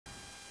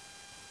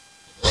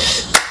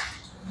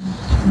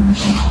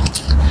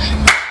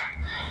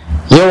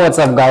Yo, what's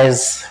up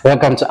guys?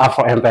 Welcome to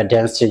Afroempire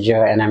Dance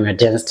Studio, and I'm your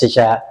dance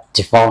teacher,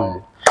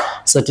 Divvone.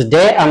 So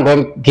today I'm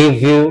going to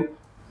give you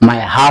my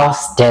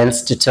house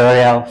dance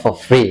tutorial for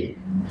free.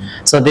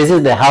 So this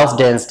is the house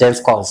dance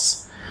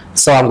course.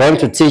 So I'm going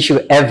to teach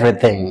you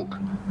everything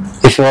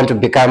if you want to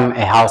become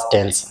a house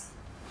dancer.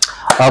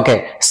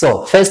 Okay,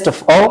 so first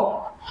of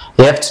all,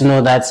 you have to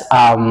know that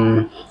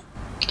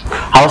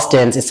house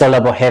dance is all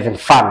about having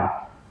fun.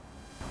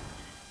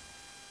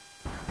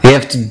 You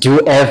have to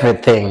do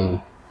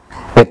everything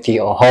with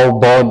your whole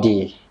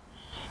body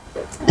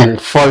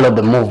and follow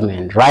the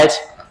movement, right?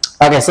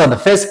 Okay, so the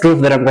first group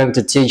that I'm going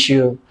to teach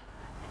you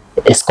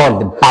is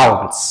called the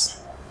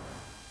bounce.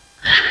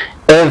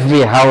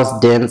 Every house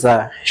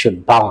dancer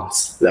should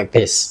bounce like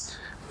this,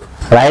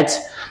 right?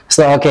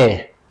 So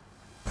okay,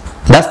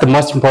 that's the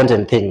most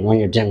important thing when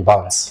you're doing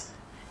bounce.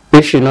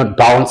 If you're not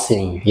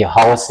bouncing, your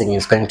housing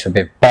is going to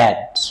be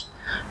bad,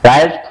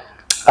 right?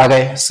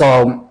 Okay,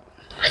 so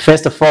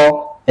first of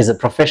all, as a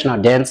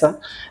professional dancer,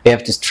 you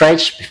have to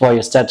stretch before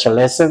you start your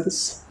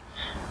lessons.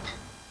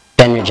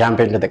 Then you jump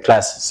into the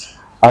classes.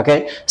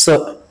 Okay,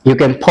 so you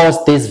can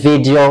pause this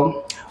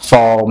video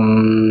for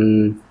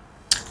 2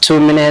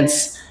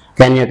 minutes,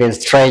 then you can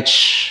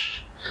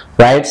stretch,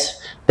 right?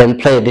 Then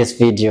play this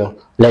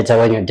video later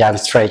when you're done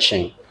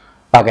stretching.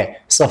 Okay,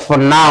 so for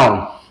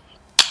now,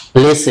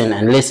 listen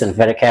and listen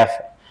very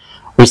carefully.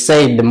 We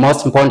say the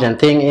most important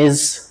thing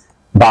is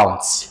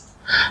bounce.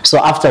 So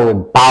after we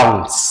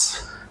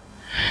bounce,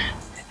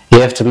 you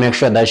have to make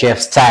sure that you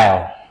have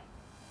style,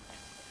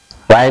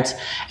 right?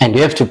 And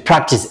you have to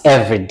practice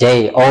every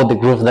day. All the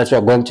grooves that we're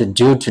going to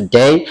do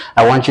today,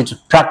 I want you to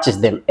practice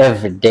them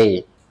every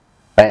day,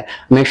 right?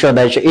 Make sure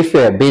that if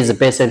you're a busy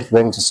person, if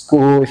you're going to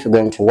school, if you're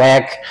going to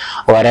work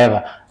or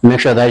whatever, make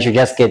sure that you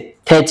just get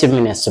 30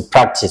 minutes to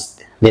practice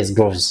these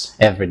grooves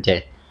every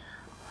day.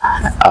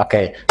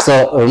 Okay,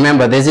 so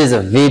remember, this is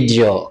a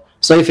video,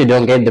 so if you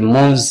don't get the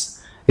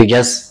moves, you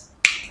just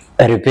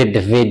repeat the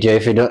video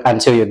if you don't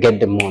until you get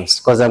the moves,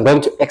 because I'm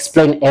going to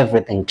explain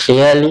everything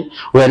clearly.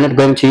 We're not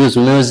going to use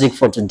music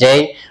for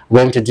today.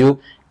 We're going to do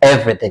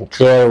everything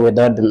clearly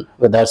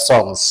without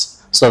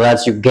songs, so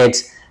that you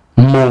get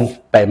move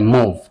by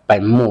move by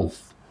move,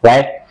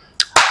 right?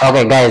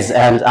 Okay guys,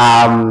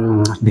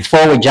 and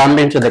before we jump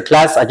into the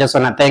class, I just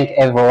want to thank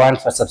everyone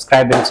for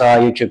subscribing to our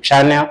YouTube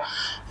channel.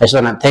 I just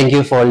want to thank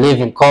you for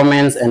leaving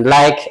comments and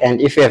like,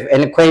 and if you have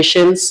any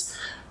questions,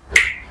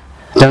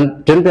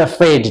 don't be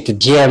afraid to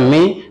DM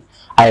me.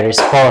 I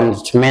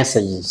respond to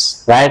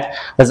messages, right?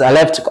 Because I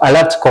love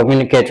to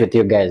communicate with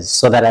you guys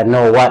so that I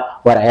know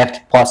what I have to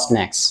post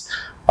next.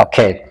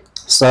 Okay,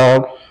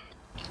 so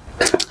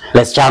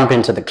let's jump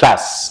into the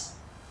class.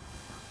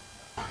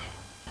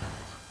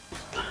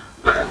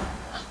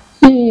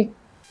 Woo!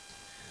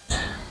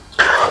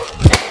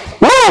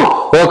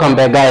 Welcome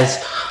back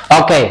guys.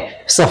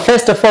 Okay, so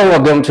first of all, we're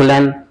going to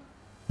learn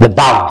the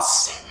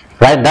bounce,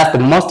 right? That's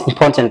the most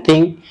important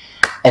thing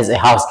as a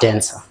house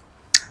dancer.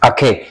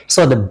 Okay,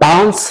 so the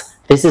bounce,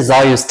 this is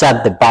how you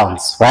start the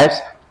bounce, right?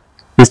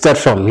 You start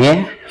from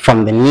here,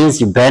 from the knees,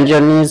 you bend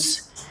your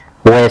knees,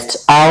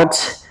 waist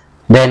out,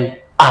 then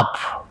up,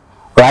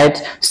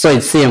 right? So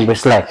it's simple,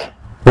 it's like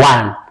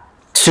 1,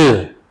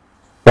 2,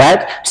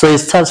 right? So it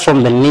starts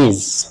from the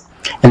knees,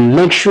 and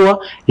make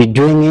sure you're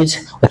doing it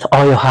with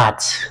all your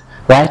heart,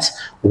 right?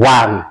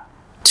 1,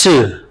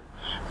 2,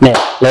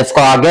 now let's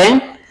go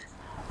again.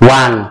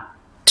 1,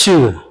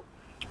 2.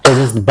 This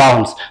is the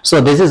bounce.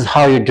 So this is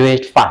how you do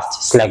it fast.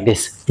 It's like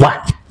this: 1,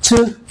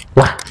 2,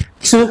 1,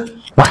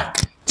 2, 1,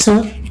 2,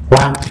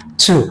 1,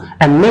 2,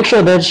 and make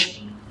sure that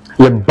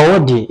your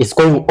body is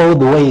going all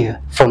the way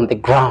from the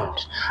ground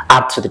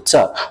up to the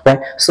top, right?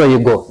 So you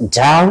go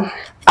down,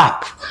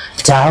 up,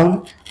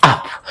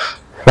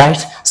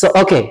 right? So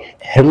okay,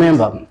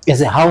 remember,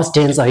 as a house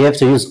dancer, you have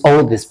to use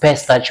all the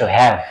space that you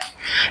have.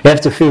 You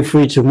have to feel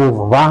free to move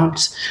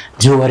around,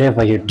 do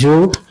whatever you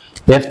do.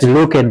 You have to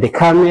look at the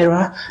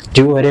camera,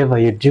 do whatever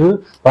you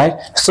do, right?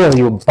 So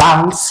you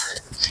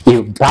bounce,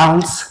 you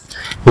bounce,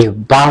 you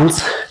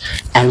bounce,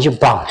 and you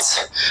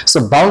bounce.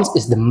 So bounce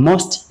is the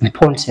most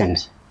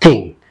important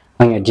thing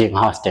when you're doing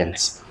house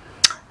dance,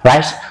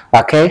 right?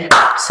 Okay,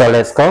 so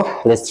let's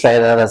go. Let's try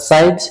the other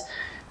side,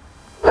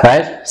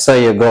 right? So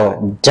you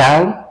go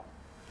down,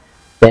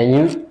 then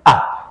you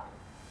up,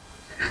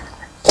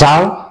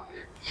 down,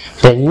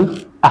 then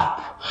you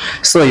up.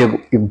 So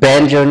you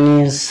bend your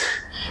knees,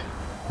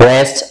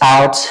 waist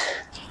out,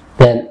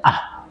 then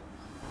up.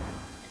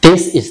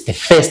 This is the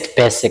first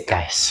basic,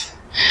 guys.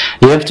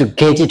 You have to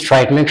get it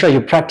right. Make sure you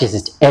practice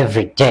it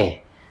every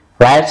day,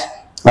 right?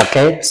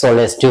 Okay, so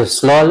let's do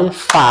slowly.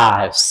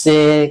 5,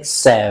 6,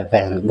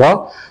 7,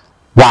 go.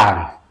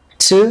 1,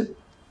 2,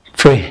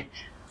 3,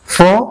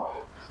 4,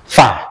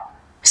 5,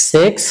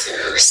 6,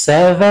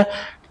 7,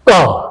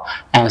 go.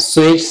 And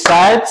switch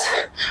sides.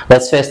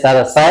 Let's face the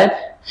other side.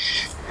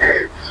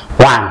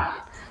 1,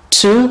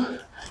 2,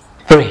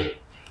 3,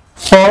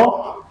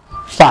 4,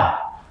 5,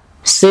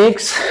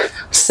 6,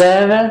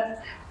 7,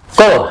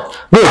 go.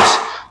 Good.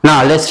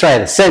 Now let's try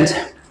the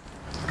center.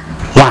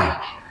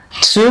 1,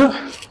 2,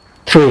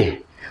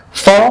 3,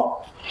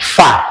 4,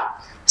 5,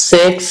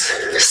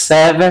 6,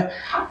 7,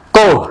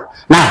 go.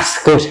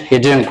 Nice, good. You're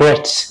doing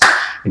great.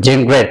 You're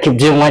doing great. Keep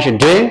doing what you're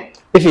doing.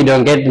 If you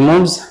don't get the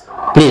moves,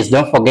 please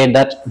don't forget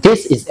that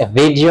this is a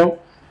video.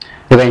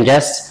 You can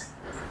just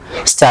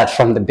start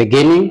from the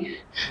beginning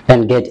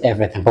and get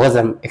everything, because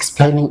I'm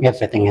explaining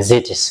everything as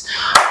it is.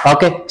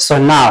 Okay, so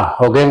now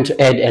we're going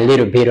to add a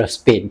little bit of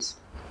speed.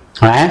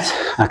 Right?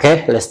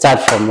 Okay, let's start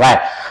from right.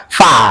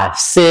 5,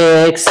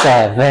 6,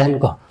 7,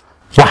 go.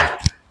 1,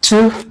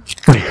 2,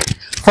 3,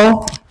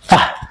 4,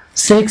 5,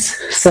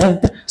 6,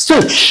 7,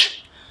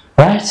 switch.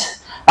 Right?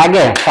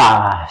 Again,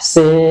 5,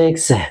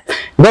 6, 7,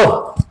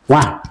 go.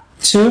 1,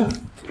 2,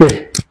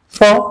 3,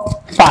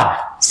 4, 5,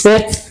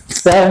 6,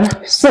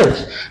 7, switch.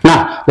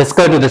 Now let's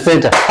go to the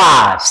center.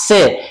 5,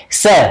 6,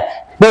 7,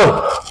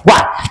 go.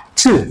 1,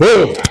 2,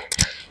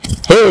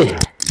 3,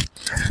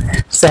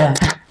 7,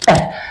 8.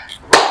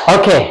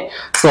 Okay,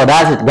 so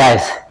that's it,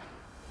 guys.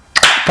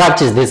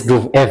 Practice this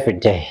groove every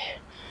day,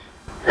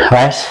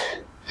 right?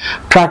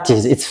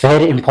 Practice, it's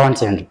very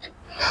important.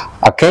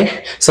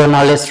 Okay, so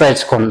now let's try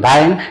to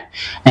combine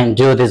and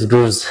do these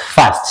grooves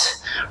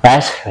fast,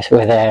 right?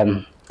 With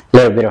a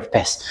little bit of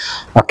pace.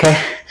 Okay,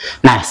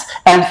 nice.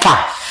 And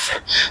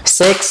 5,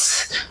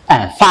 6,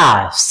 and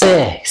 5,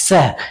 6,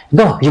 7.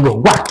 Go. You go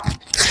 1,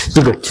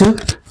 you go 2,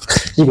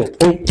 you go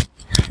 3,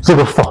 you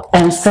go 4,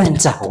 and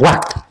center.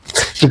 1,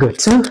 you go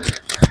 2,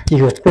 you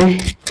go 3,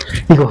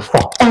 you go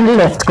 4, and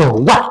left. Go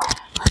 1,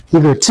 you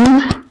go 2,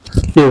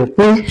 you go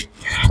 3,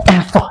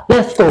 and 4.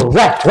 Let's go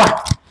right. 1,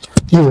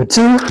 you go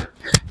 2,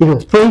 you go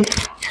 3,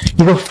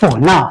 you go 4.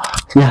 Now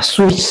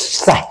switch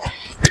side.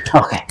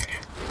 Okay,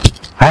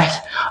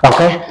 right?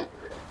 Okay,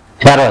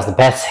 that was the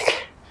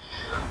basic.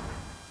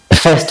 The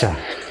first one.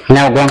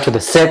 Now we're going to the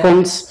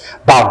second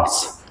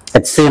bounce.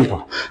 It's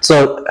simple.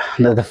 So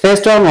the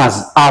first one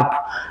was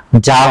up,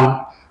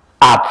 down,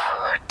 up,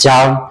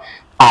 down,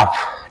 up,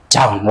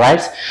 down,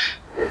 right?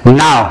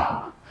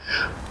 Now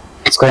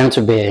it's going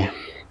to be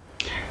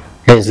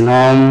it's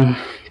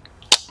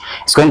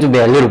going to be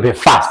a little bit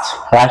fast,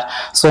 right?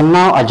 So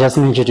now I just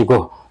need you to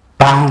go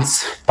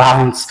bounce,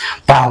 bounce,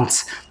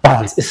 bounce,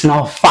 bounce. It's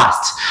not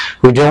fast.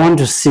 We don't want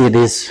to see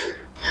this,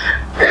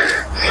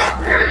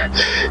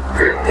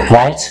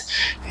 right?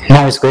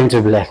 Now it's going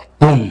to be like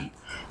boom,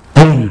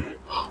 boom,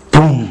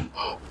 boom,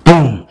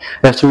 boom.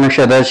 You have to make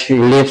sure that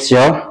you lift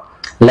your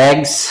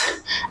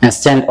legs and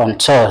stand on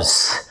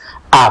toes.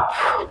 Up,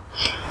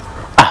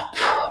 up,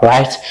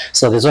 right?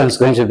 So this one is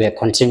going to be a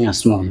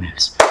continuous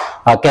movement.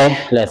 Okay,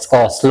 let's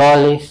go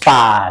slowly.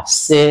 5,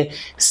 6,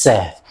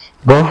 7.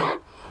 Go.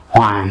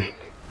 1,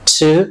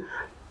 2,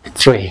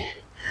 3,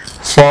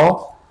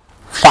 4,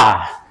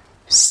 5,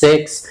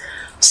 6,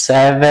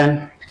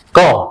 7.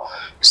 Go.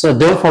 So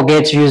don't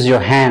forget to use your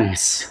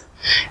hands.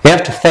 You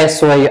have to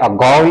face where you are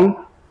going,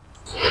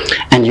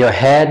 and your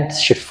head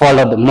should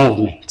follow the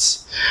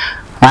movements.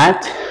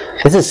 Right?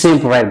 This is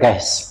simple, right,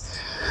 guys?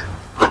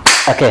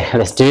 Okay,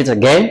 let's do it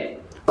again.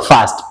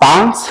 Fast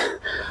bounce.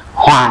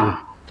 1,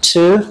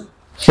 2,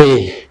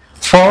 3,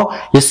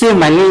 4. You see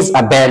my knees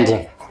are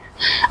bending.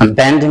 I'm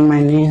bending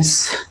my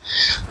knees.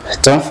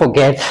 Don't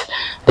forget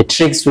the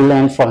tricks we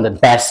learned from the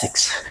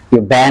basics.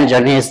 You bend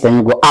your knees, then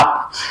you go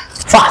up.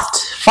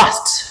 Fast,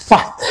 fast,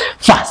 fast,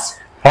 fast.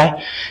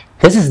 Right?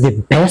 This is the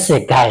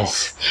basic,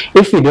 guys.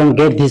 If you don't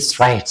get this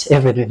right,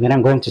 everything that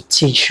I'm going to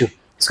teach you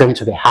is going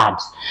to be hard,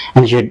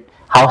 and your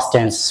house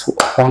dance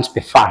won't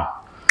be fun.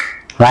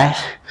 Right?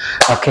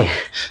 Okay,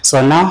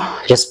 so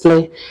now just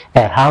play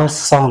a house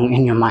song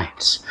in your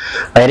mind.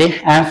 Ready?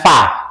 And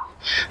 5,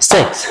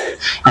 6,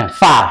 and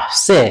 5,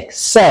 6,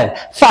 7.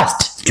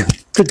 Fast.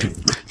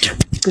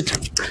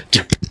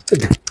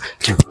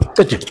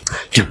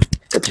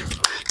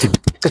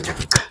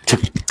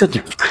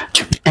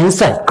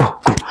 Inside. Go.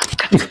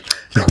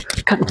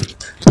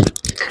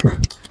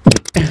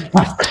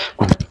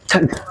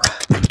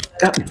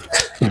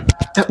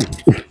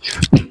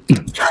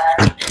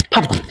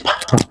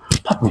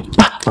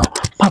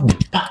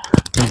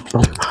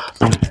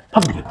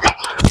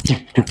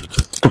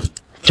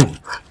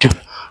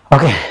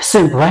 Okay,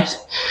 simple, right?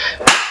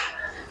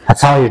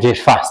 That's how you do it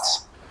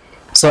fast.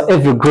 So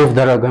every groove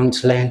that we're going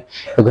to learn,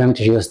 we're going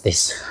to use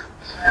this.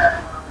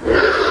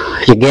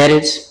 You get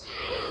it?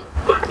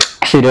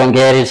 If you don't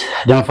get it,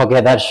 don't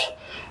forget that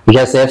you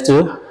just have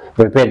to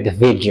repeat the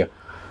video.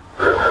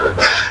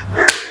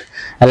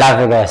 I love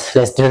you guys.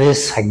 Let's do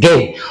this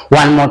again.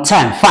 One more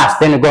time, fast.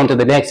 Then we go on to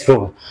the next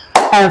groove.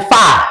 And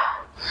 5,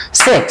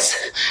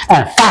 6,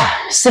 and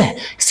 5,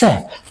 6,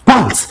 7.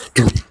 Bounce.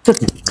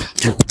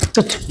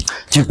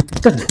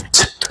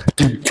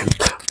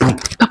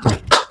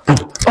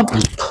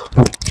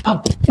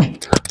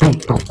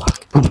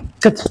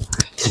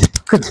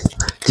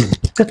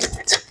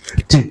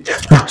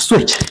 Now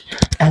switch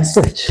and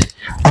switch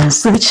and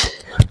switch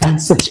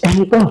and switch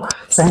and go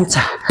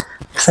center,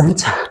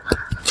 center,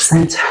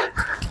 center,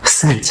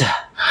 center.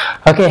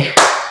 Okay,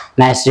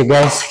 nice, you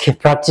guys. Keep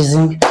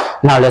practicing.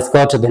 Now let's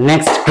go to the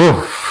next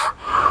groove.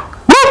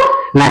 Woo!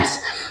 Nice.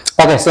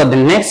 Okay, so the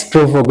next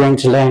groove we're going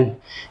to learn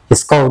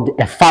is called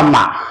a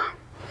farmer.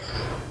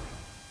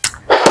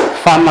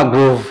 Farmer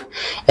groove.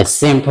 It's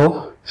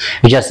simple.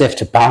 You just have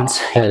to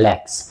bounce your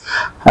legs.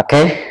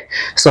 Okay,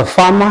 so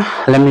farmer,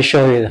 let me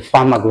show you the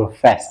farmer groove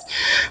first.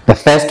 The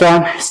first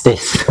one is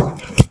this.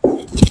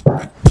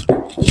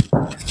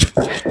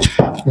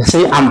 You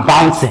see, I'm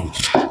bouncing.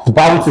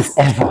 Bounce is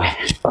everywhere.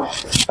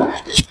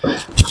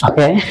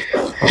 Okay,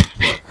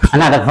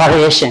 another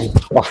variation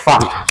of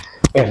farmer.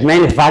 We have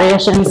many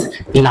variations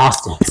in our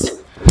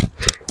stance.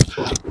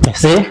 You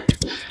see,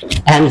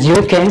 and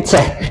you can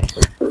turn,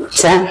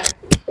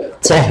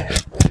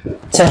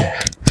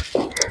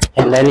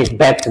 and then it's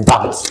back to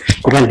bounce.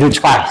 You can do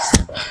twice.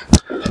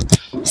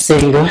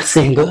 Single,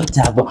 single,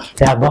 double,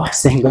 double,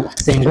 single,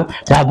 single,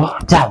 double,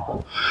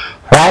 double.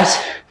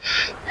 Right?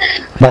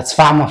 That's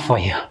farmer for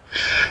you.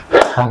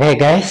 Okay,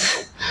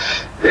 guys?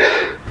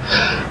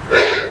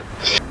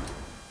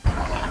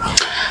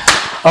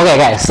 Okay,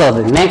 guys, so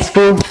the next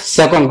group,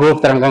 second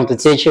group that I'm going to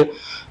teach you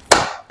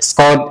is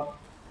called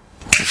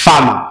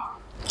farmer.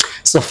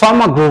 So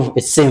farmer groove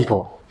is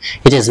simple.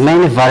 It has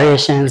many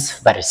variations,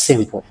 but it's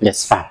simple.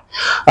 It's fun.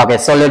 Okay,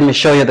 so let me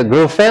show you the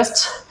groove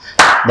first,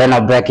 then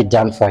I'll break it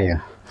down for you.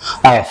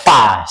 Alright,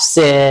 5,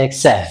 6,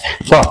 7,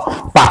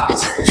 go,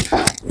 bounce.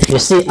 You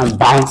see, I'm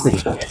bouncing.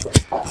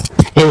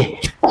 Hey.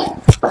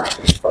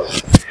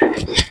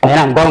 And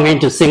I'm going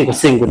into single,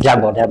 single,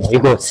 double, double. You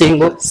go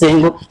single,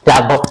 single,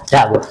 double,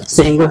 double,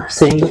 single,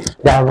 single,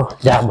 double,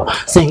 double,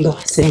 single,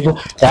 single,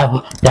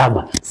 double,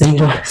 double,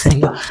 single,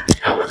 single.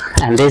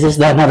 And this is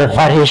another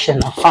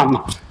variation of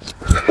farmer.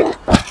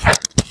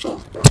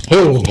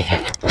 Hey,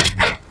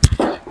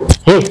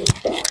 hey,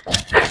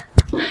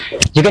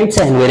 you can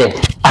turn with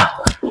it.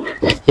 Ah,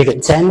 you can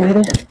turn with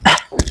it.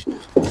 Ah,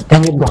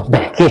 then you go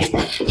back here.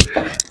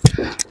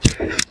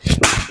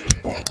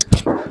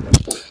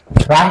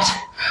 Right?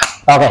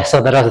 Okay,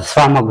 so that was the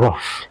farmer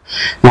groove.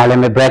 Now let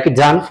me break it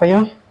down for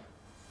you.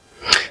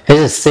 This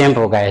is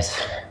simple, guys.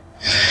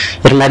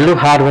 It might look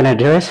hard when I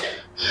do it,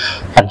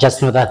 but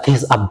just know that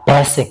these are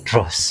basic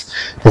grooves.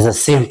 These are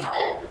simple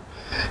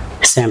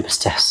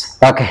steps.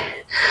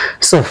 Okay,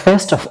 so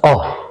first of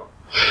all,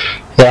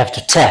 you have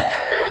to tap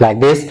like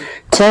this.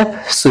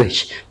 Tap,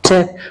 switch,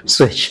 tap,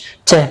 switch,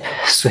 tap,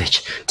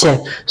 switch,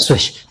 tap,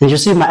 switch. And you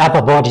see my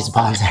upper body is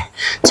bouncing.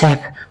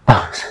 Tap,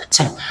 bounce,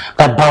 tap.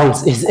 That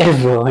bounce is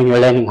everywhere when you're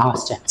learning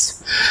house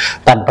dance.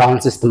 That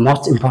bounce is the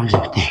most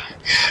important thing,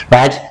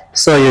 right?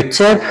 So you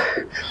tap,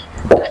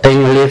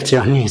 then you lift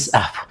your knees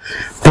up.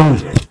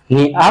 Boom,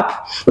 knee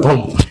up,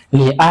 boom,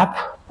 knee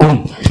up,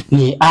 boom,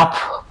 knee up,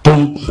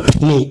 boom,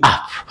 knee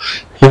up.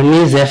 Your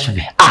knees have to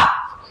be up,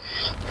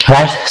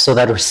 right? So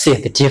that we see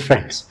the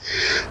difference.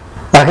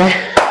 Okay,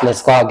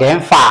 let's go again.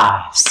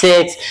 5,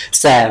 6,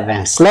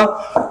 7, slow.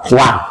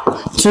 1,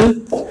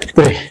 2,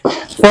 3,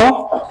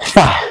 4,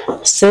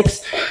 5,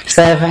 6,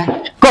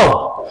 7,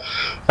 go.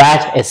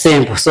 Right, it's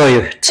simple. So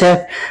you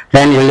tap,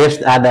 then you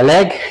lift the other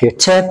leg. You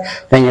tap,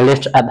 then you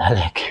lift the other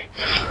leg.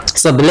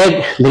 So the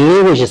leg, the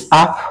knee which is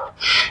up,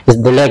 is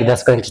the leg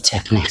that's going to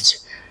tap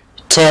next.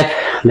 Tap,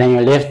 then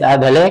you lift the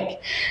other leg.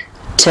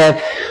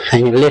 Tap,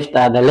 then you lift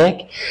the other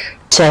leg.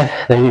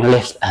 Tap, then you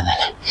lift the other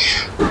leg.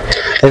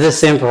 This is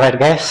simple, right,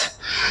 guys?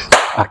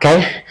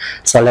 Okay,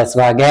 so let's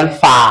go again.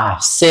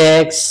 5,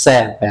 6,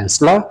 7,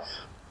 slow.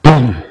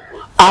 Boom,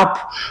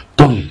 up,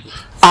 boom,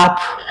 up,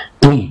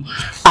 boom,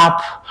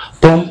 up,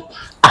 boom,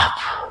 up.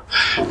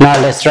 Now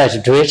let's try to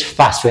do it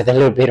fast with a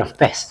little bit of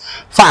pace.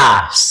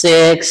 5,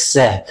 6,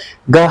 7,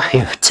 go.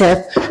 You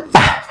tap.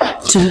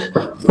 5, 2,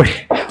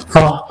 3,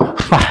 4,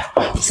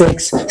 5,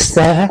 6,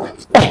 7,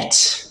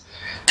 8.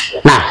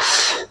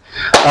 Nice.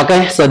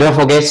 Okay, so don't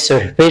forget to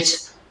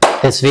repeat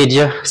this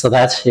video so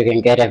that you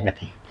can get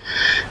everything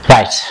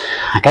right.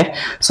 Okay,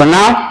 so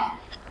now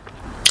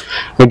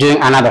we're doing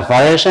another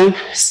variation: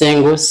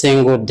 single,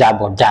 single,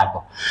 double,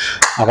 double.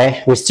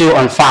 Okay, we're still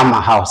on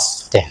farmer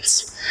house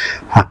dance.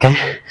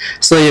 Okay,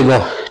 so you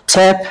go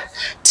tap,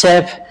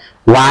 tap,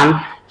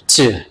 1,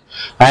 2.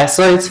 Right,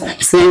 so it's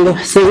single,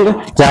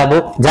 single,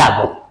 double,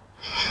 double.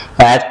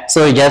 Right,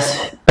 so you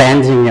just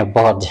bending your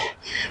body.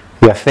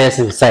 You're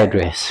facing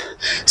sideways.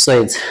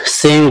 So it's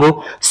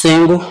single,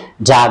 single,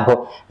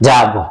 double,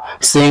 double,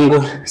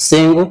 single,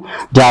 single,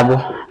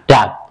 double,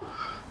 double.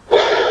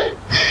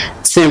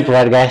 Simple,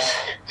 right, guys?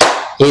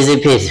 Easy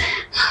peasy.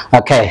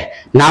 Okay,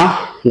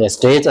 now let's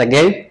do it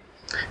again.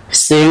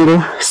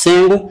 Single,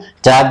 single,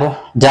 double,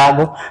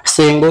 double,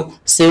 single,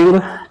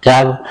 single,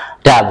 double,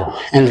 double.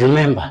 And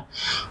remember,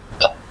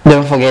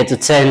 don't forget to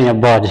turn your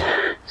body.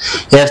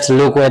 You have to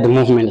look where the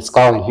movement is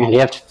going and you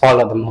have to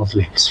follow the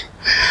movement.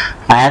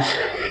 Alright,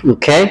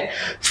 okay,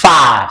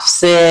 5,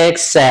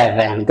 6,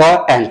 7,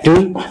 go and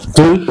do,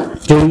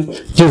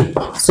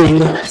 single,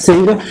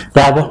 single,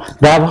 double,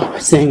 double,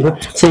 single,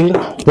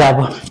 single,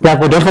 double,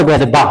 double. Don't forget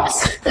the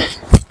bounce.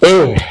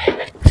 Hey,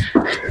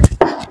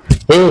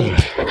 hey,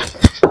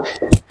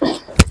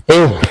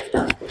 hey.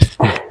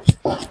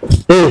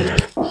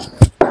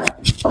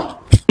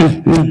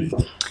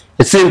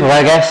 It's simple,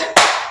 right, guys?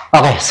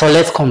 Okay, so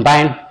let's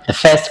combine the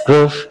first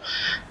groove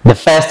the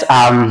first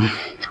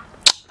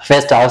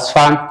house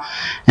farm,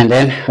 and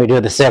then we do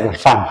the second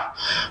farm,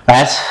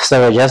 right? So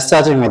we're just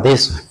starting with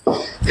this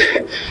one,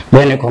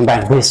 then we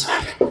combine this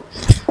one,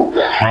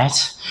 right?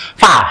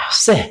 5,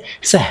 6,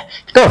 7,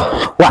 go.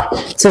 1,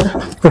 2,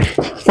 3,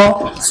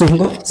 4,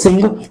 single,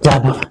 single,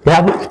 double,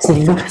 double,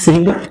 single,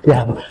 single,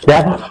 double,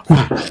 double.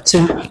 1,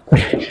 2,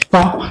 3,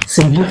 4,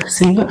 single,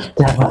 single,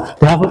 double,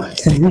 double,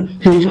 single,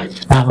 single,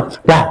 double,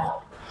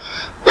 double.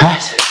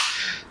 Right?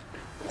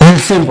 This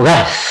is simple,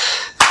 guys.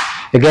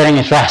 You're getting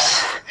it right.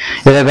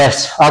 You're the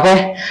best.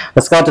 Okay,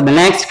 let's go to the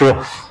next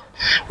group.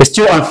 We're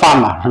still on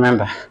farmer,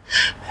 remember.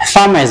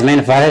 Farmer is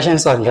main variation,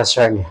 so I'm just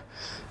showing you.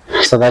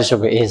 So that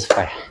should be easy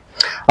for you.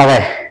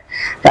 Okay,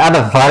 the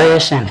other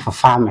variation for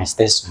farmer is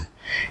this one.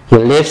 You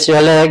lift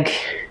your leg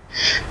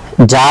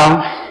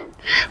down,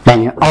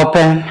 then you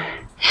open.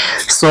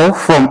 So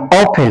from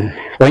open,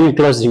 when you're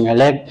closing your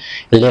leg,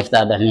 you lift the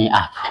other knee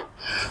up.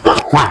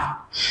 1,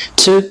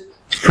 2,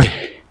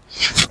 3.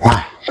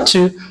 1,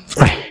 2,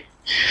 3.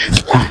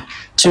 1,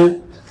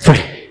 2, 3.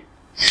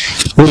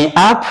 Knee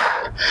up,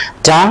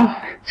 down,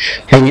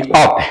 and you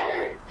open.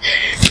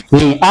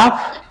 Knee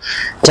up,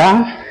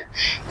 down,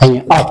 and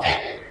you open.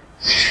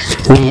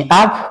 Knee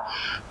up,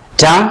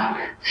 down,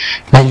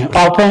 then you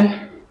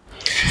open.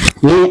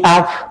 Knee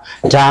up,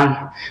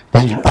 down,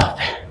 then you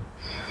open.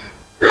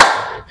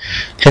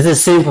 This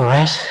is simple,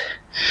 right?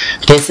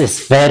 This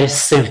is very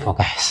simple,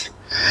 guys.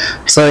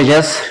 So you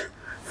just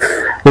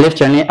lift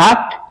your knee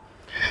up,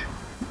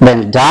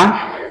 then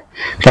down,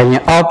 then you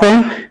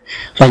open,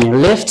 then you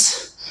lift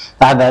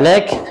the other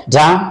leg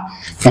down,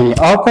 then you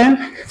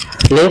open,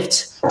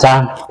 lift,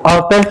 down,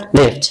 open,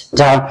 lift,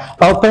 down,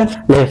 open,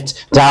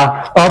 lift,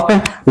 down,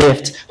 open,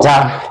 lift,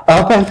 down,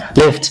 open,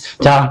 lift,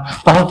 down,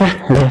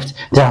 open, lift,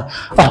 down,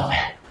 open.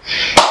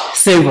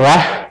 Simple,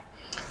 right?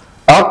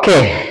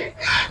 Okay,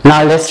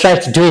 now let's try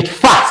to do it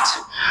fast.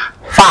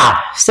 5,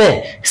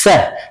 6,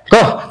 7,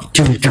 go.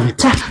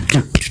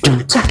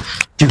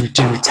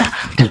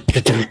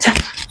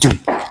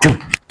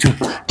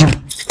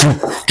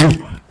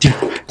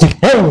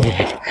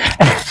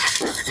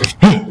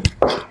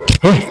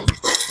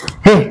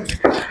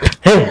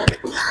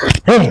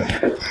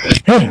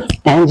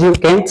 And you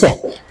can tell.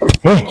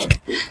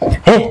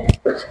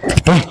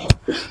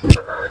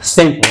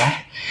 Simple,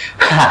 right?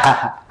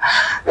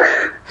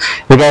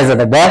 You guys are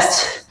the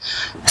best.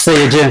 So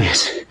you're doing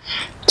it.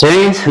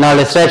 Now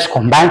let's try to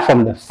combine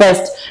from the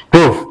first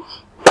groove.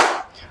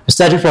 We're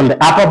starting from the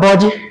upper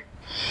body,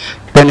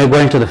 then we're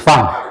going to the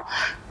thumb.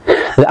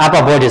 The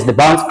upper body is the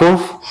bounce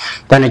groove,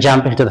 then we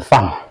jump into the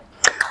thumb.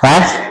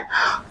 Right?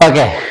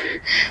 Okay,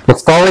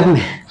 let's go with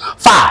me.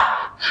 5,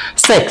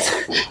 6,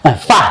 and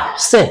 5,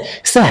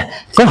 6, 7,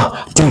 go.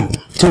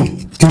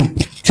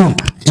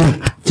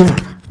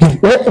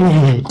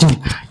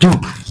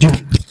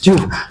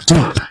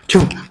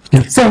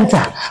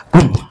 Center.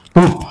 Boom,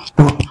 boom,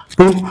 boom,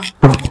 boom,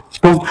 boom,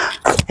 boom.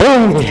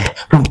 Hey,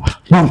 boom,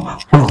 boom,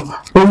 boom,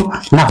 boom.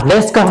 Now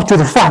let's go to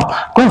the thumb.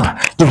 Go.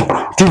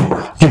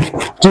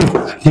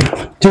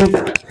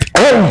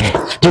 Hey,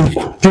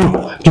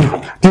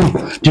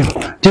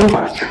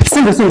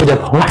 single, single,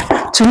 double.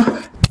 1, 2,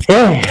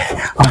 hey,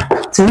 1,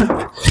 2,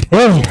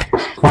 hey,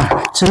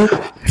 1, 2,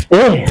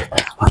 hey,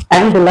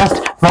 and the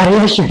last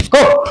variation.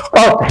 Go.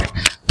 Open,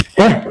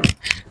 hey,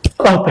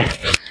 open,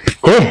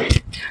 hey,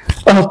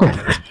 open,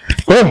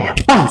 hey,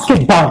 bounce,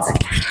 keep bouncing,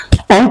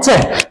 and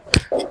turn.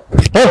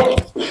 Hey,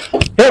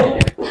 hey,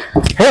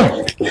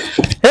 hey,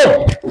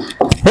 hey,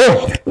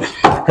 hey,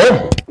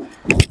 hey,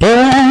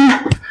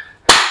 and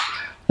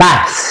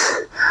nice.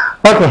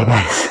 Okay,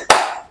 guys,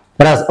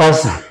 that was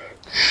awesome.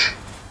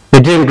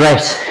 You're doing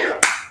great.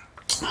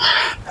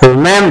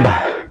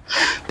 Remember,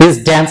 this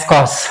dance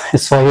course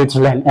is for you to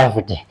learn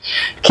every day.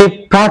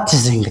 Keep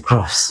practicing the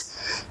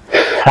grooves,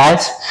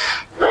 right?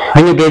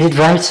 When you get it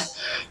right,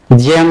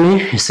 DM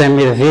me, you send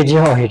me the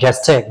video, or you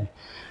just tag me.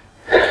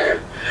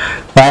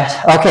 Right?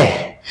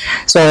 Okay,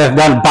 so we've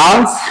done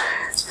bounce,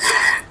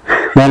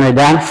 then we've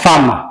done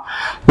farmer.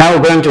 Now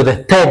we're going to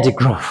the third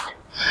groove.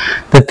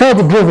 The third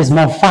groove is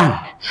more fun,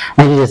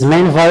 and it is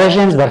many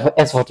variations, but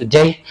as for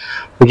today,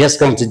 we're just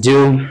going to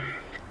do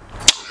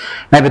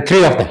maybe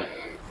 3 of them,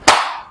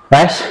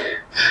 right?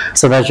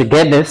 So that you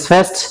get this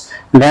first,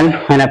 then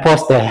when I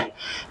post the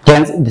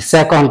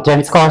second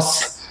dance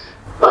course,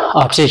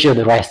 I'll teach you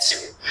the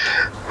rest,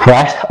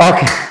 right?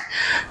 Okay,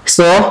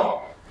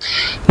 so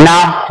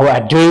now we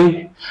are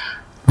doing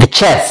the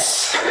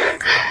chest.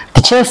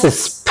 The chest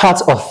is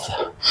part of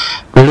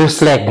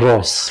loose leg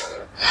grooves.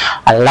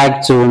 I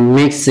like to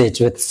mix it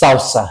with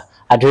salsa.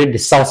 I do it the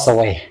salsa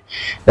way,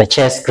 the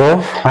chest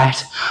groove,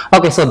 right?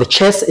 Okay, so the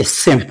chest is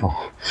simple,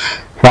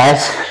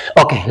 right?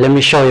 Okay, let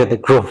me show you the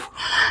groove,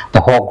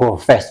 the whole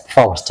groove first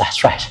before we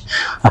start, right?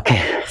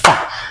 Okay,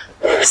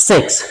 5,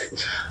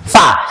 6,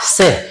 5,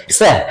 6,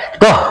 7,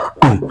 go.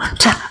 Boom,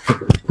 cha,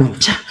 boom,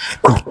 cha,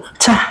 boom,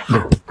 cha,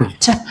 boom,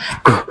 cha,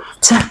 boom,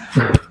 cha,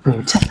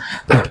 boom, cha,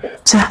 boom,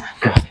 cha.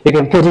 You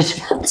can put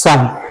it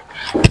some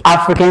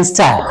African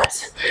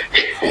styles,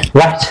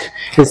 right?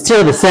 It's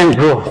still the same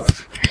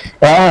groove.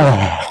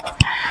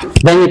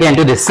 Then you can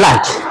do the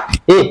slide.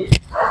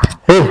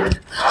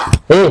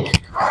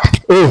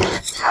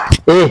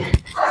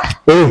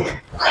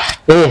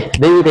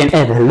 Then you can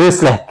add a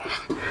loose leg.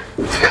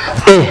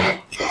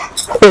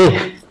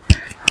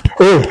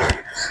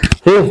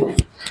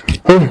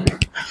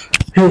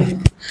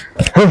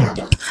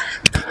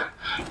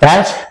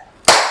 Right?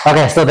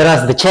 Okay, so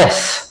that's the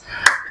chest,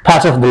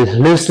 part of the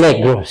loose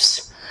leg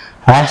grooves.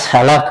 Right?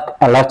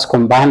 I love to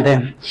combine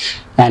them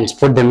and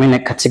put them in a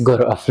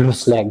category of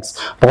loose legs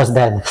because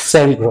they're the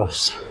same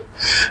grooves.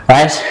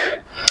 Right?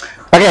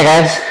 Okay,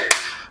 guys,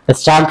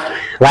 let's jump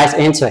right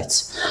into it.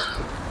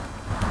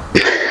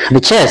 The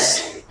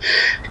chest.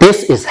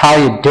 This is how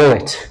you do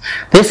it.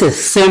 This is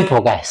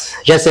simple, guys.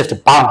 You just have to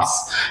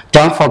bounce.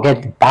 Don't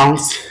forget to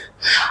bounce.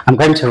 I'm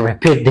going to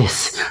repeat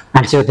this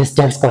until this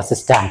dance course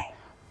is done.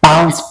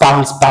 Bounce,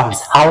 bounce,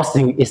 bounce.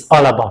 Housing is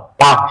all about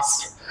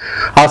bounce.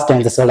 House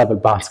dance is all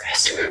about bounce,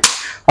 guys.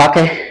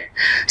 Okay,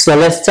 so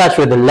let's start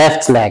with the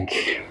left leg.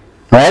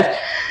 Right?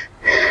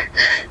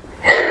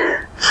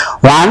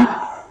 1.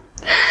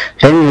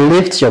 Then you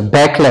lift your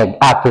back leg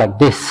up like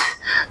this.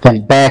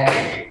 Then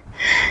back,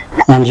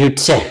 and you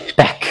turn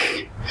back.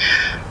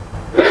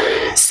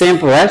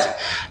 Simple, right?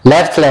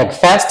 Left leg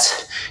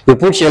first. You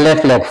put your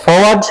left leg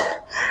forward.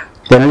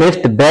 Then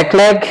lift the back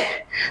leg.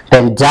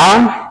 Then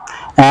down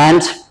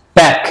and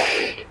back.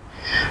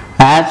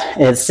 Right?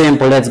 It's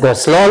simple. Let's go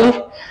slowly.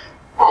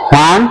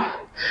 1,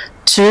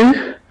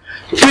 2,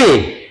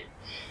 3,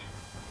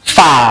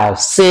 5,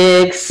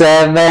 6,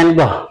 7,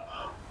 go.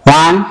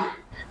 1,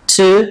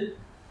 2,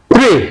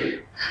 3.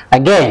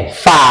 Again,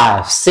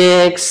 5,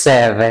 6,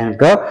 7,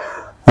 go.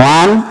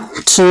 1,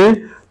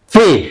 2,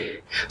 3.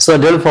 So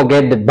don't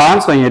forget the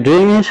bounce when you're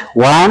doing it.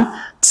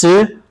 1,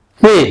 2,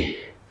 3.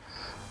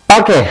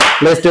 Okay,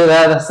 let's do the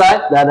other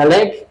side, the other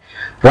leg.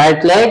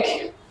 Right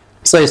leg.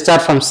 So you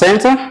start from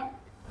center.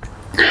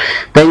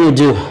 Then you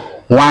do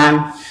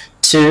 1,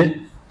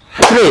 2,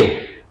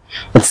 3.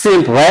 It's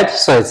simple, right?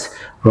 So it's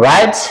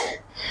right.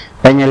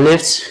 Then you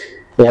lift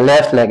your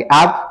left leg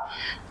up,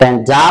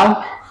 then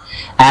down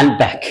and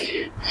back.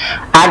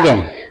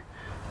 Again,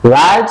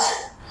 right.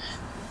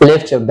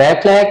 Lift your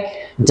back leg,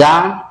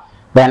 down,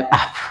 then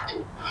up.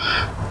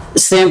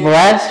 Simple,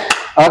 right?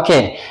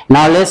 Okay,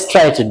 now let's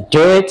try to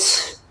do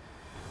it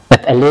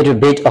with a little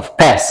bit of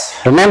pace.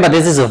 Remember,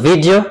 this is a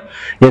video.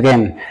 You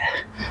can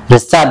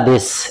restart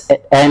this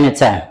at any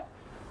time.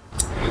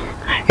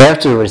 You have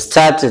to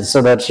restart it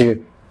so that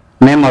you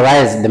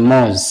memorize the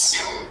moves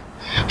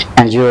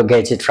and you will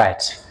get it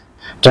right.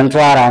 Don't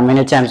worry how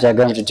many times you're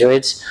going to do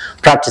it.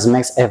 Practice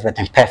makes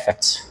everything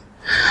perfect.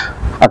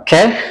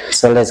 Okay,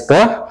 so let's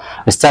go.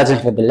 We're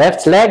starting with the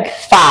left leg.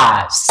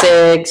 5,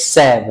 6,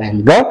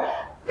 7, go.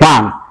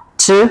 1,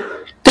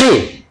 2,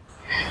 3.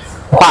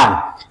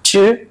 1,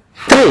 2,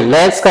 3.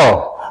 Let's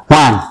go.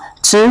 1,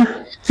 2,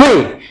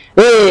 3.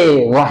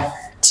 Hey, 1,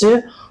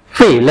 2,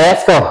 3.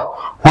 Let's go.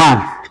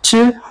 1,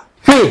 2,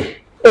 3.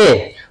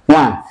 Hey,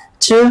 1,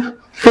 2,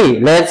 3.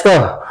 Let's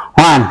go.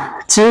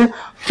 1, 2,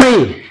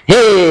 3.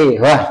 Hey,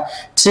 1,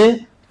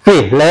 2,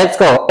 3. Let's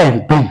go.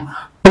 And boom,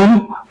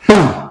 boom,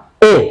 boom.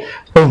 Hey,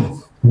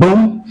 boom,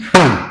 boom,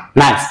 boom.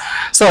 Nice.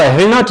 So have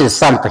you noticed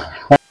something?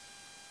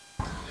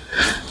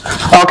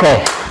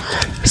 Okay.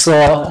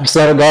 So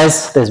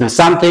guys, there's been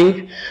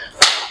something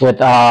with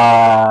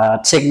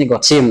our technical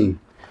team.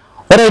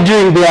 What are you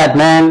doing there,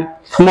 man?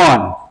 Come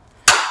on.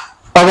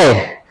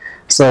 Okay.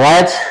 So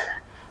what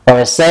I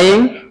was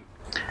saying,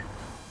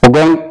 we're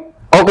going.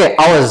 Okay,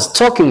 I was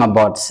talking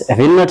about. Have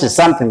you noticed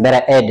something that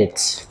I added?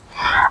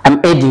 I'm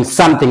adding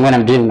something when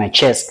I'm doing my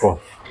chest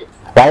groove,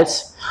 right?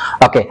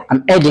 Okay,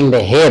 I'm adding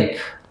the hip.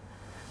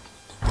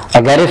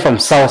 I got it from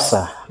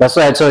salsa. That's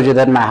why I told you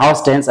that my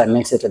house dance, I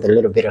mix it with a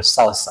little bit of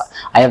salsa.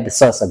 I have the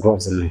salsa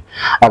grooves in me.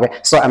 Okay,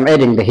 so I'm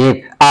adding the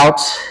hip out,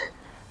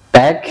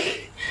 back,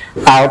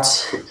 out,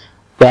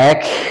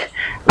 back,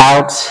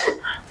 out,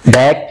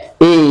 back,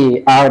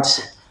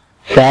 out,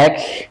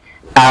 back,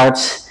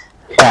 out,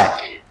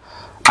 back.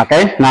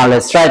 Okay, now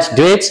let's try to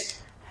do it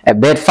a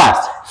bit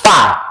fast.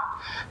 5,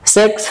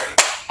 6,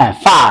 and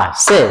 5,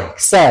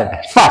 6, 7,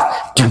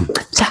 fast.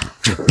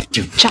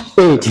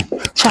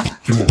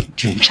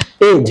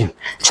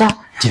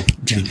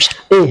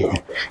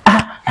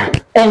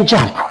 And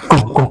jump.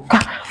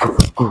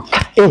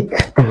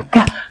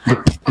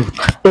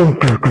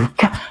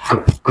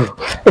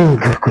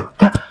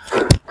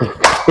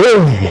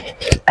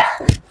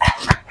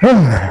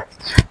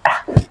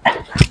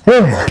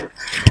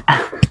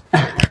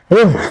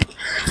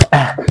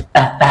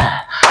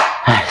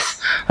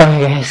 Okay,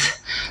 guys,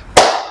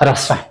 that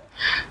was fine.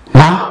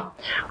 Now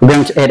we're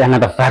going to add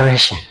another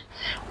variation.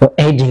 We're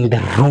adding the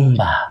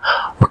rumba.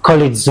 We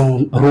call it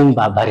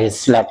rumba, but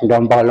it's like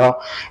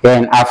ndombolo here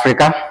in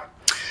Africa.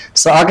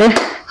 So okay,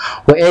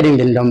 we're adding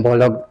the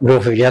ndombolo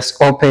groove. You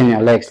just open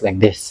your legs like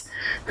this,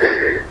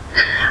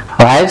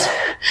 right?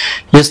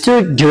 You're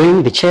still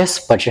doing the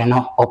chest, but you're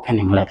not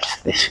opening legs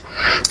like this.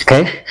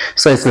 Okay,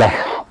 so it's like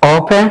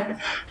open,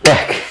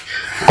 back,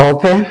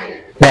 open,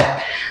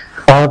 back,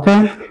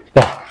 open,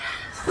 back,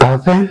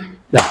 open,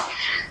 back,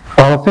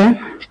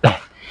 open,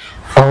 back,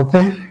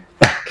 open,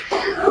 back,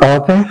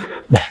 open,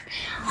 back,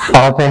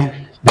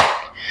 open,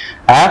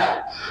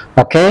 back.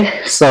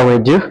 Okay, so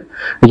we do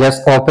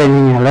just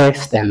opening your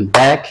legs, then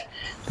back,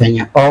 then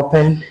you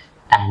open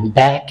and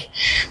back,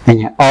 then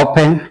you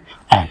open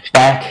and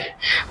back,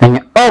 then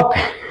you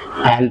open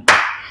and back.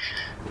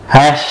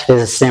 Alright,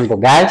 this is simple,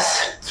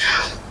 guys.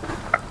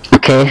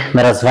 Okay,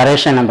 that was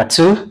variation number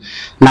 2.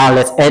 Now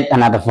let's add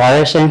another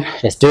variation.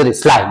 Let's do the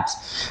slides.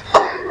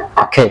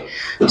 Okay,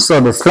 so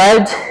the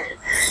slide,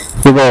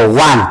 you go 1,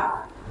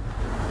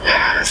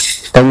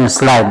 then you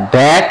slide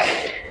back,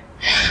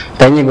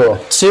 then you go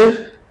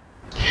 2,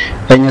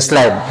 then you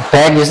slide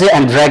back. You see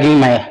I'm dragging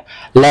my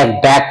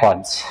leg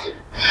backwards,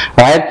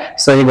 right?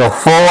 So you go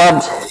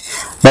forward,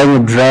 then you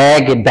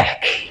drag it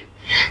back,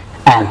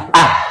 and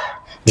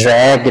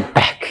drag it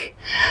back.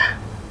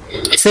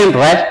 Simple,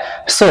 right?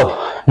 So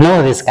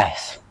know this,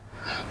 guys.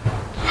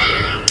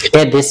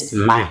 Get this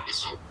in mind.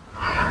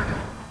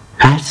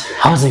 Right?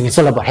 Housing is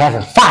all about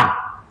having fun.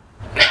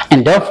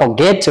 And don't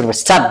forget to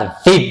restart the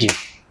video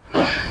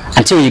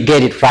until you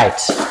get it right.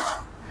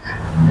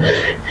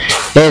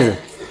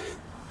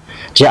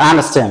 Do you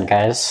understand,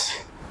 guys?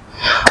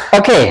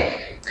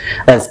 Okay,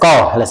 let's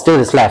go. Let's do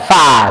this like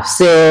 5,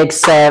 6,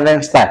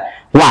 7, start.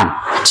 1,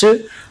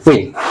 2,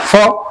 3,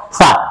 4,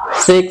 5,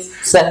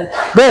 6, 7,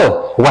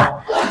 go.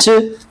 1,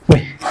 2,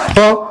 3,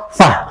 4,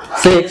 5,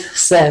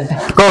 6,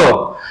 7,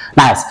 go.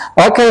 Nice.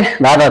 Okay,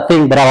 the other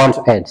thing that I want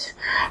to add,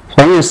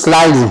 when you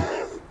slide,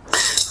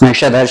 make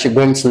sure that you're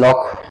going to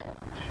lock.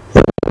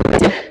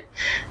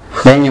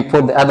 Then you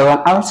put the other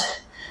one out,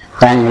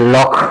 then you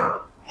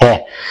lock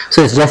here.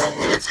 So it's just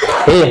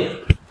here,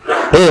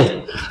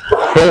 here,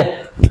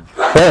 here,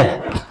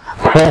 here,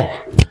 here,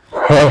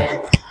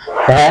 here,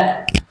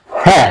 here,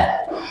 here.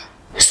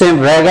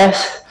 Simple, right,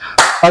 guys?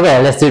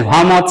 Okay, let's do it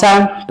one more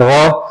time. The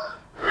whole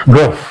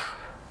groove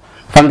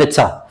from the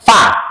top.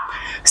 5,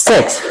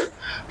 6,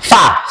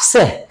 5,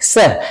 6,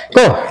 7,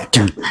 go.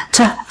 Do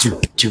ta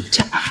do do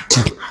ta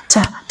do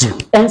ta do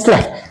and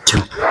slide. Do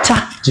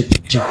ta do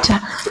do ta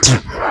do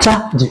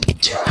ta do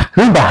do.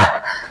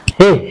 Rumba.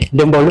 Hey,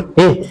 Dembolo.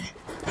 Hey,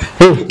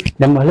 hey,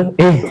 Dembolo.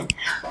 Hey,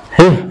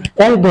 hey,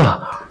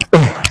 elbow.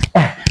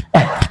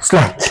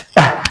 Slide.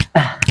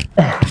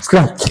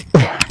 Slide.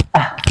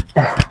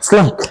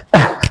 Slide.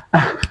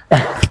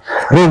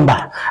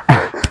 Rumba.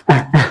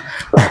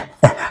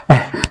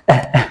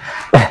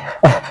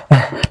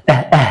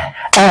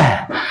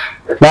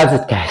 That's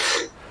it,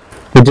 guys.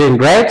 You're doing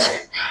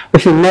great.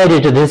 If you made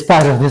it to this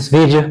part of this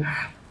video,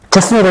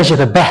 just know that you're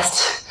the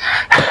best.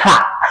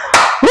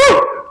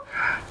 Woo!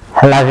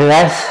 I love you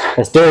guys.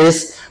 Let's do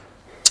this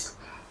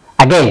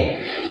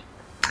again.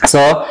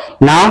 So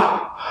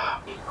now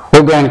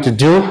we're going to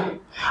do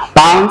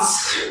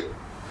bounce,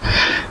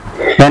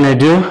 then we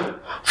do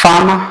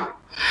farmer,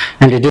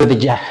 and we do the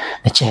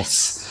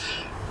chest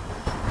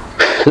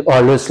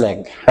or loose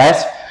leg, right?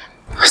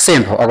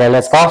 Simple. Okay,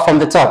 let's go from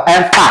the top.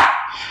 And 5,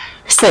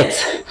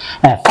 6,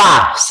 and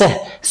 5, 6,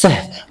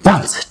 7,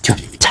 1, 2,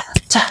 ta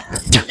ta,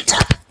 2 ta,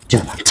 2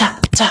 ta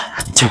ta,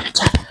 2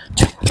 ta,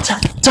 2 ta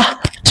ta,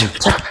 2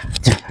 ta,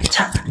 2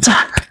 ta ta,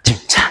 2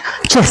 ta,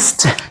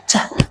 chest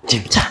ta, 2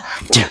 ta,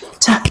 2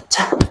 ta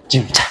ta,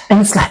 2 ta,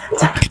 and slide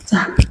ta ta,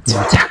 2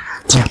 ta,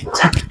 2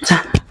 ta ta,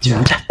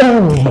 2 ta.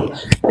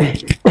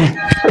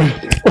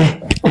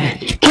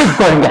 Keep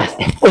going, guys.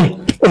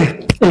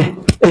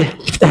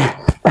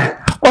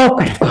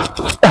 Open.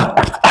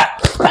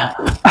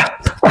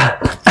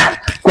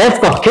 Let's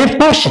go. Keep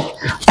pushing.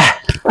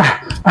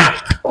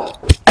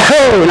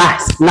 Oh,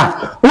 nice. Now.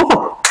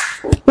 Ooh.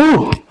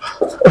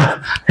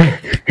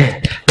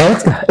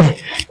 Let's go.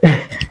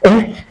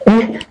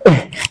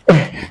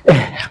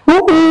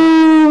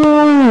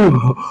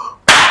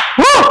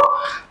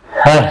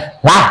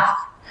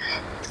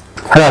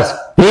 That was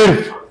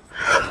beautiful.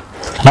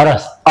 That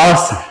was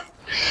awesome.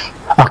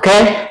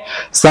 Okay,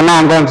 so now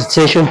I'm going to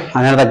teach you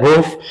another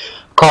groove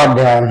called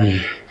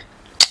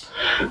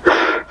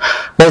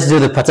let's do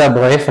the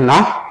portrayal for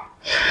now.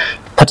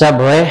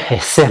 Portrayal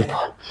is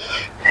simple.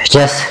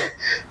 Just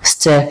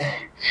step,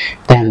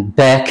 then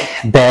back,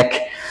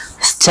 back,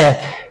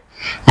 step,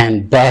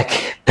 and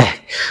back,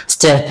 back,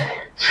 step,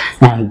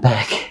 and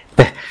back,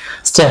 back,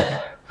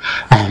 step,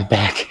 and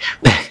back,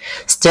 back,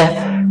 step,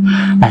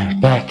 and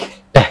back,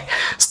 back,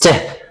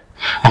 step,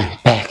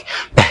 and back,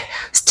 back,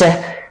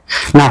 step.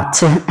 Now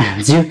turn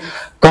and you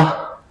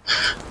go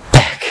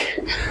back.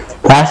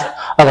 Right?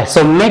 Okay,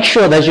 so make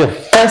sure that your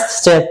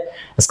first step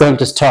is going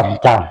to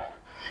start down.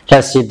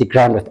 Just hit the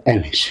ground with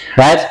image.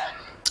 Right?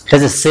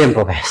 This is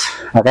simple, guys.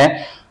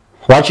 Okay?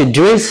 What you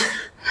do is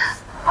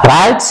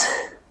right,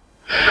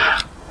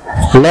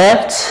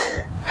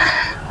 left,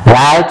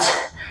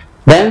 right,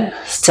 then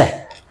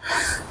step.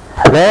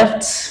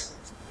 Left,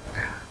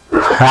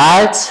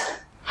 right,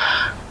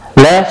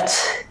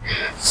 left,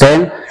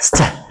 then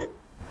step.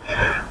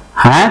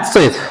 Alright, so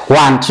it's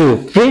 1, 2,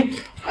 3,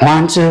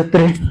 1, 2,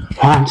 3,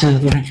 1, 2,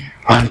 3,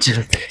 1, 2,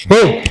 3.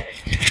 Hey,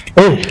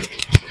 hey,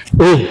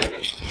 hey,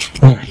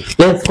 hey.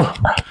 Let's go.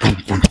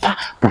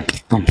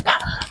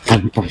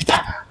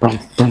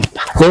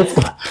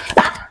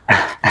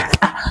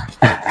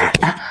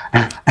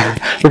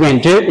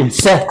 in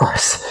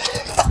circles.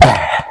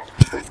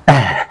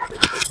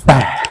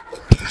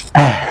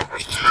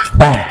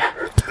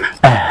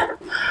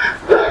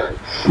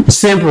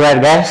 Simple,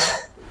 right,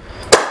 guys?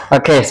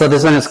 Okay, so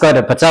this one is called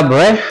a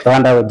portrayal, the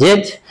one that we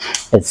did.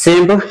 It's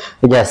simple.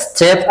 You just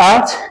step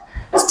out,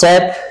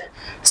 step,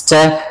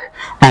 step,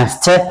 and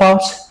step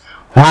out.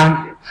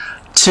 1,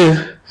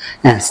 2,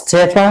 and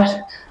step out.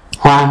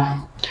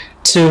 1,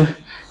 2,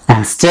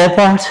 and step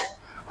out.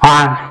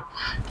 1,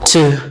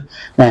 2,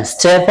 then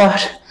step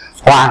out.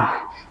 1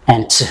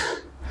 and 2.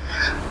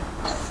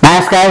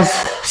 Nice, guys.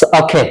 So,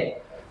 okay.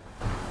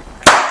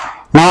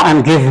 Now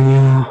I'm giving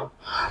you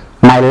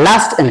my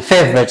last and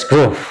favorite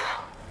groove.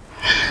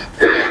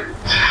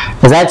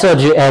 As I told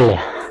you earlier,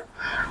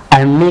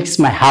 I mix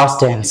my house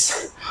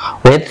dance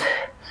with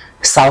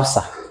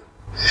salsa.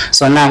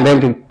 So now I'm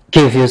going to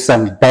give you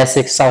some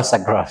basic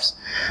salsa grooves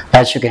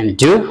that you can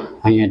do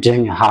when you're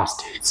doing your house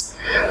dance.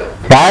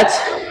 Right?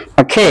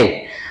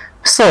 Okay.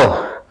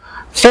 So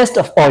first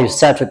of all, you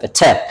start with the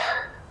tap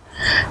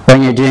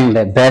when you're doing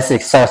the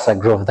basic salsa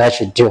groove that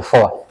you do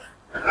for.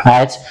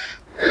 Right?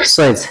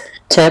 So it's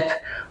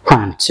tap,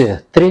 1, 2,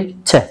 3,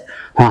 tap,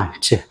 1,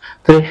 2,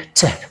 3,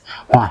 tap,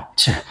 1,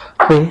 2,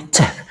 3,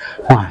 tap,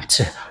 1,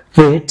 2,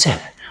 3,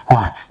 tap,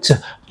 1, 2,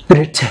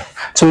 3, tap.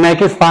 To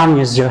make it fun,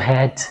 use your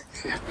head.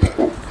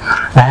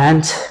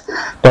 And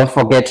don't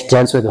forget to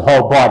dance with the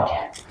whole body.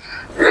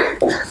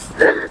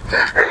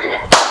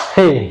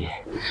 Hey.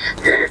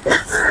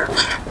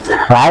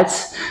 Right?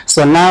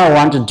 So now I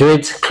want to do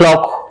it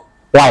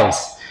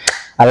clockwise.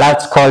 I like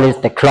to call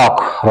it the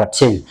clock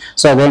routine.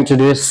 So I'm going to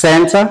do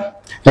center,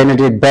 then you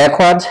do it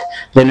backward,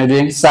 then you do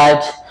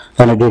inside,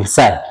 then you do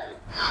inside.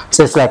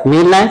 So it's like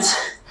midnight,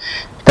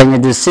 then you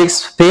do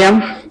 6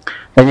 p.m.,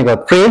 then you go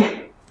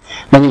 3,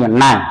 then you go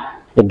 9.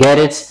 You get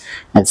it?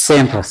 It's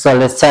simple. So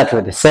let's start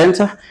with the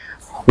center.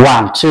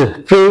 1,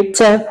 2, 3,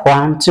 tap,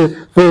 1,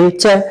 2, 3,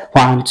 tap,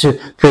 1, 2,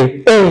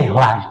 3,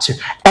 1, 2,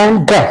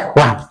 and back.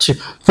 1, 2,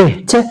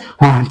 3, tap,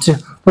 1, 2,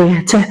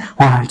 3, tap,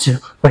 1, 2,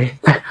 3,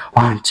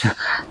 1, 2,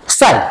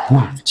 side.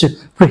 1, 2,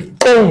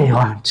 3,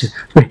 1, 2,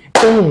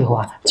 3,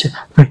 1, 2,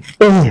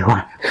 3,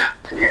 1.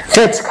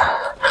 Vertical.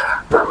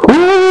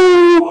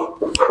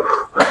 Woo!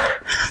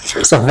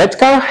 So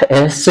vertical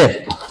is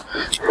simple.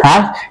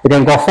 Right? You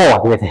can go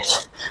forward with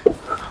it.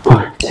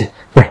 1, 2,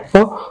 3,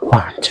 4.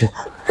 1, 2,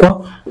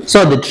 4.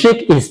 So the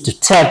trick is to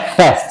tap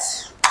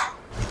first.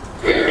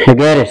 You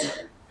get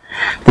it?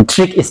 The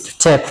trick is to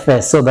tap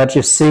first so that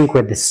you sync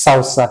with the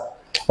salsa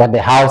or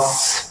the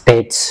house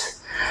beat.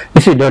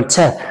 If you don't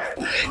tap,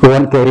 you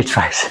won't get it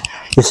right.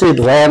 You see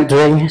the way I'm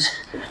doing it?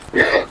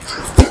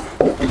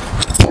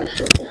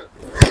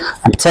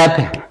 I'm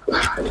tapping,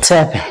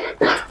 tapping,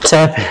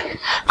 tapping,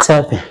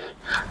 tapping,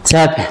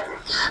 tapping,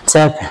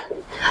 tapping,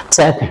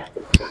 tapping,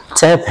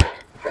 tapping,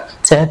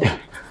 tapping,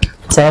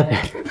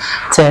 tapping,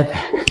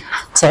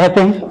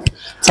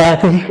 tapping,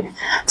 tapping,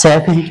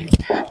 tapping,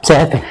 tapping,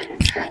 tapping,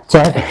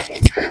 tapping,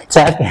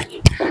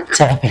 tapping,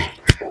 tapping,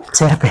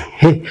 tapping,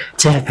 hey,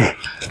 tapping,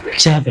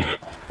 tapping,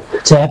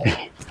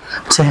 tapping,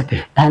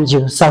 tapping, and you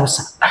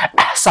salsa,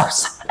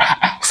 salsa,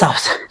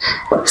 salsa,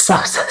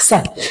 salsa,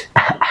 salsa.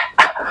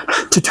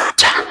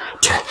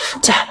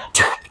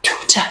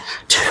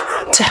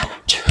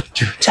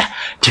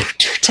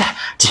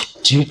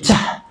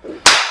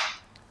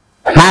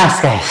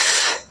 Nice,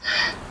 guys.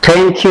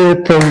 Thank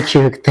you, thank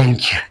you,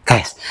 thank you,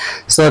 guys.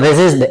 So this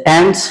is the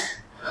end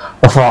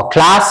of our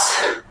class.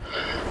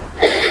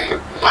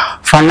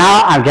 For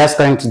now, I'm just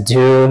going to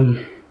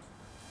do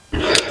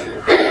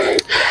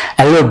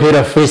a little bit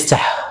of freestyle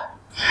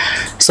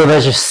so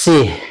that you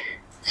see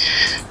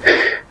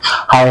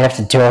how you have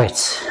to do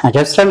it. I'm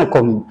just trying to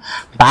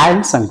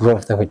combine some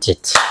growth that we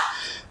did.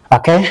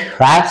 Okay,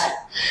 right?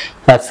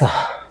 Let's go.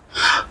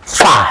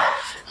 5,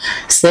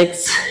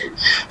 6,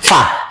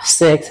 5,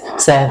 6,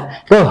 7,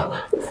 go.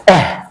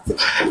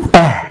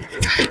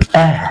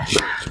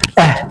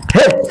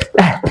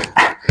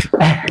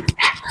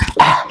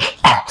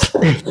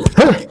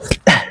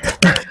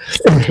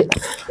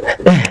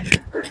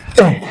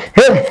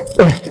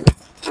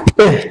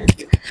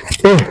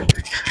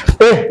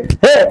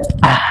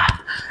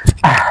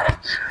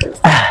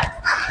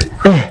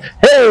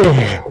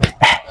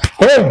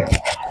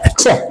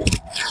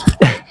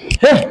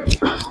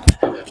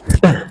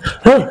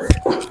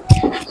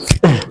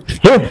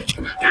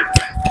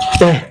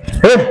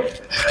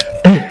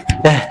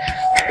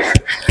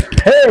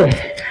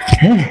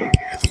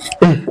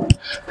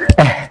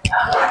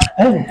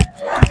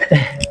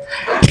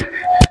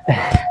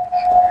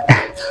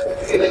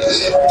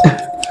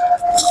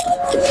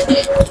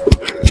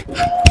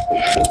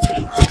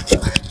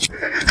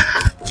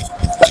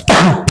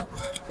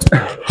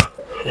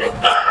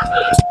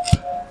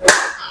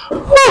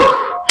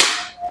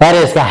 That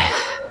is, guys,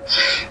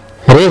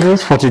 it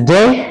is for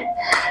today.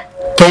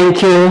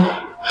 Thank you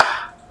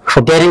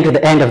for getting to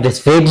the end of this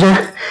video.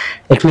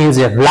 It means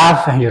you have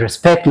loved and you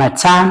respect my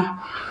time.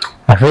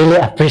 I really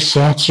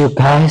appreciate you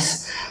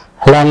guys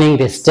learning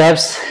the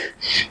steps.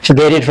 If you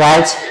get it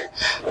right,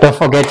 don't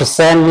forget to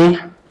send me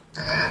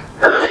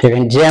You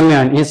can DM me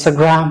on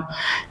Instagram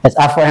at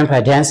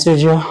Afroempire Dance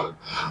Studio,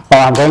 or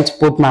I'm going to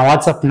put my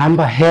WhatsApp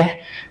number here,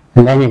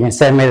 and then you can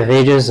send me the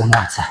videos on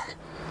WhatsApp.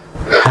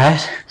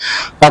 Alright?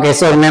 Okay,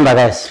 so remember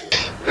guys,